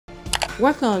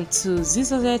Welcome to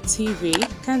Zisodel TV.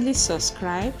 Kindly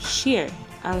subscribe, share,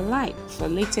 and like for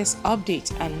latest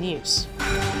updates and news.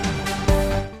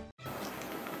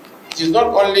 It is not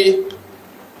only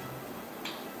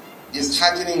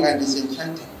disheartening and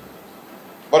disenchanting,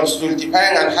 but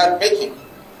stultifying and heartbreaking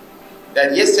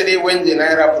that yesterday when the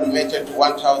naira plummeted to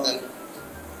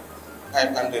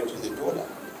 1,500 to the dollar,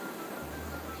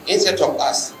 instead of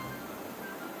us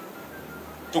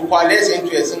to coalesce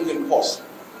into a single force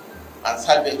and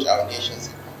salvage our nation's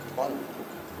economy,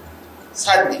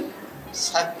 sadly,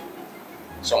 some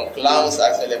clowns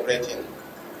are celebrating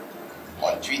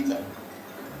on Twitter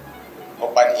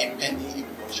of an impending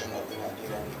implosion of the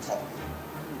Nigerian economy.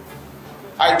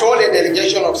 I told a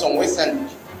delegation of some Western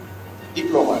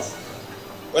diplomats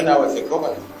when I was a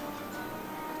governor,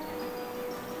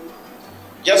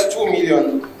 just 2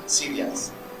 million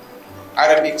Syrians,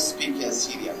 Arabic-speaking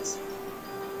Syrians,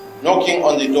 knocking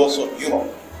on the doors of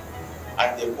Europe,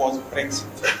 and they caused Brexit.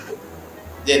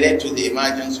 They led to the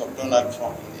emergence of Donald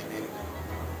Trump in America.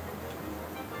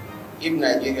 If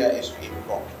Nigeria is to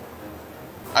implode,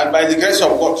 and by the grace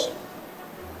of God,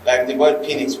 like the bird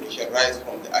phoenix, we shall rise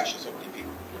from the ashes of the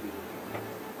people.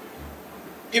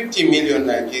 50 million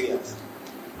Nigerians,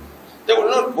 they will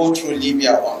not go through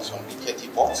Libya on some rickety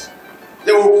boats.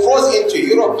 They will cross into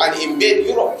Europe and invade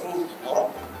Europe through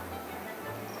Europe.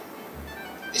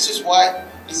 This is why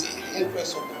it's in the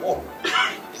interest of the world,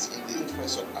 it's in the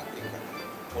interest of Africa,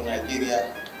 for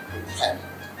Nigeria to thrive,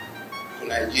 for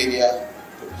Nigeria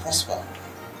to prosper.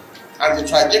 And the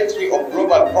trajectory of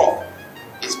global growth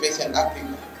is based in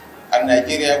Africa, and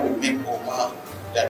Nigeria will make Oman